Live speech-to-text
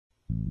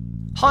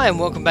Hi and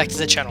welcome back to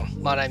the channel.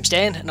 My name's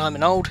Dan and I'm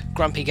an old,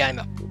 grumpy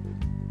gamer.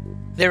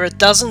 There are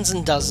dozens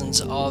and dozens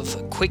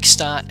of quick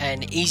start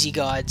and easy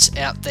guides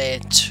out there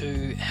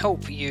to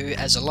help you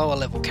as a lower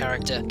level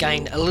character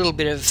gain a little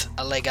bit of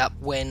a leg up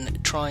when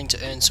trying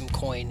to earn some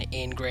coin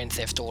in Grand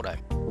Theft Auto.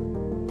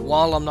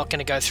 While I'm not going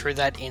to go through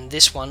that in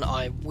this one,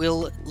 I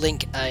will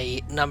link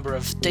a number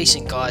of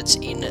decent guides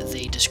in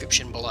the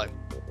description below.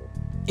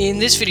 In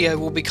this video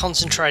we'll be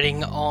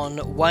concentrating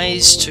on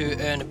ways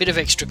to earn a bit of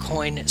extra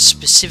coin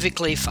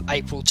specifically for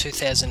April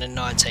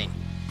 2019.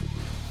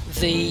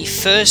 The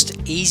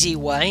first easy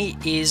way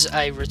is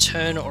a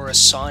return or a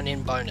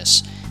sign-in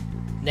bonus.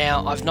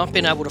 Now, I've not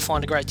been able to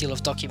find a great deal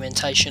of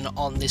documentation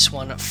on this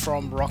one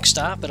from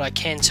Rockstar, but I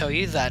can tell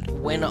you that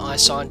when I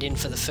signed in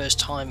for the first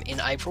time in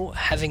April,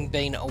 having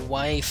been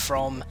away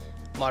from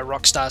my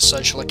Rockstar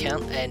social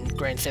account and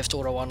Grand Theft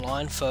Auto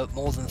Online for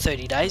more than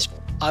 30 days,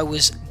 I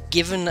was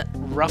given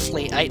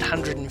roughly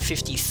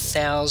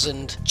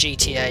 850,000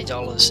 GTA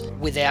dollars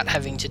without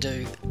having to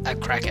do a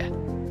cracker.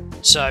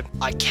 So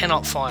I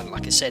cannot find,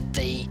 like I said,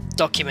 the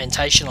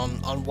documentation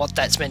on what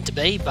that's meant to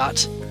be,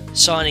 but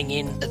signing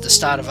in at the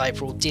start of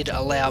April did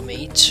allow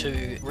me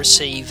to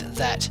receive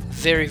that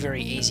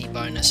very easy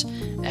bonus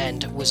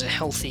and was a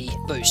healthy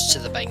boost to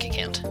the bank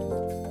account.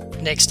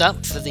 Next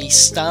up, for the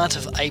start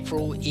of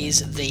April,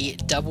 is the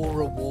double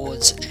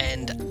rewards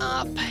and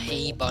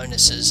RP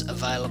bonuses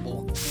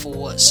available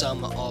for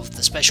some of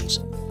the specials.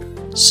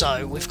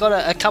 So we've got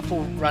a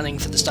couple running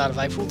for the start of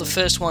April. The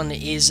first one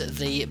is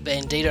the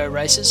Bandito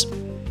races.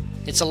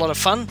 It's a lot of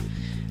fun,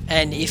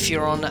 and if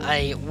you're on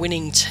a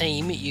winning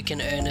team you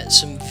can earn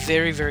some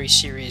very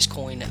serious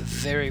coin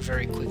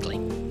very quickly,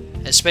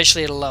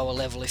 especially at a lower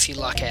level if you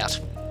luck out.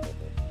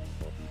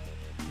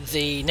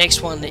 The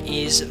next one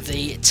is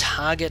the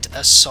Target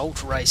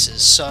Assault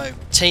races, so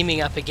teaming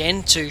up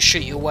again to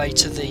shoot your way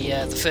to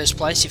the first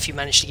place. If you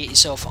manage to get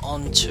yourself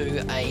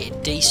onto a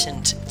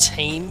decent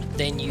team,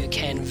 then you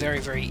can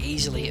very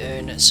easily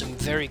earn some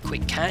very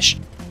quick cash.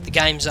 The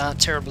games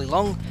aren't terribly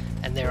long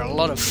and they're a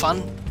lot of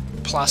fun,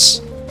 plus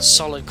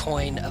solid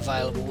coin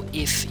available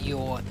if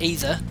you're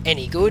either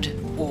any good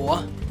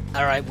or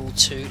are able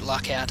to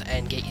luck out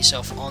and get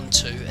yourself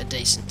onto a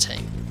decent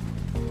team.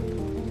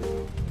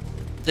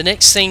 The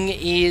next thing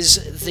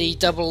is the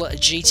double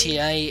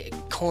GTA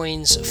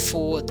coins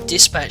for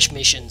dispatch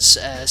missions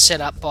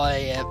set up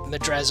by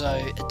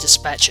Madrazo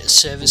Dispatch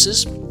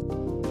Services.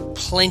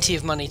 Plenty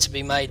of money to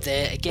be made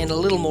there. Again, a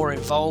little more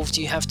involved.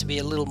 You have to be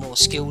a little more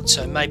skilled,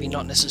 so maybe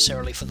not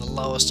necessarily for the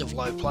lowest of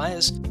low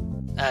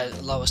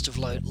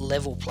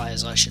level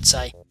players, I should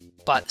say.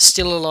 But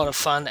still a lot of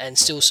fun and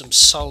still some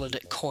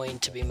solid coin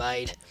to be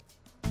made.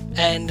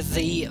 And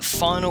the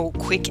final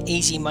quick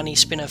easy money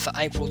spinner for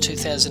April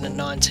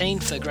 2019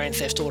 for Grand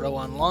Theft Auto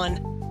Online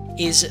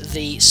is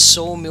the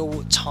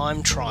Sawmill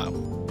Time Trial.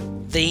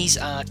 These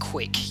are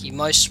quick.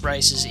 Most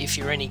races, if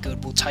you're any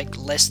good, will take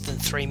less than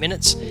 3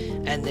 minutes,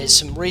 and there's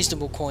some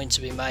reasonable coin to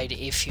be made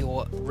if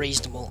you're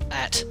reasonable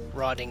at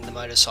riding the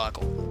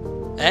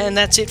motorcycle. And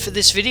that's it for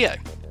this video.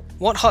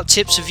 What hot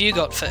tips have you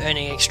got for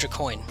earning extra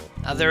coin?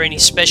 Are there any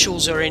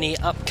specials or any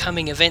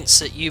upcoming events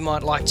that you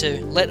might like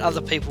to let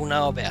other people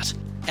know about?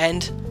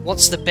 And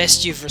what's the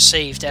best you've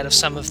received out of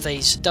some of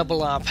these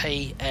double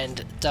RP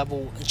and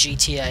double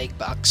GTA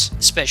bucks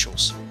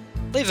specials?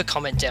 Leave a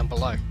comment down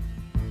below.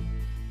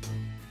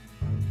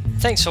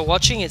 Thanks for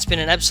watching, it's been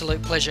an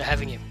absolute pleasure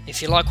having you.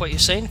 If you like what you've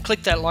seen,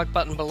 click that like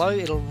button below,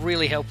 it'll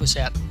really help us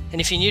out.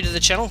 And if you're new to the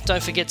channel,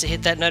 don't forget to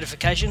hit that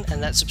notification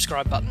and that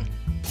subscribe button.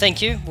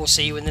 Thank you, we'll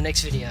see you in the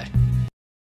next video.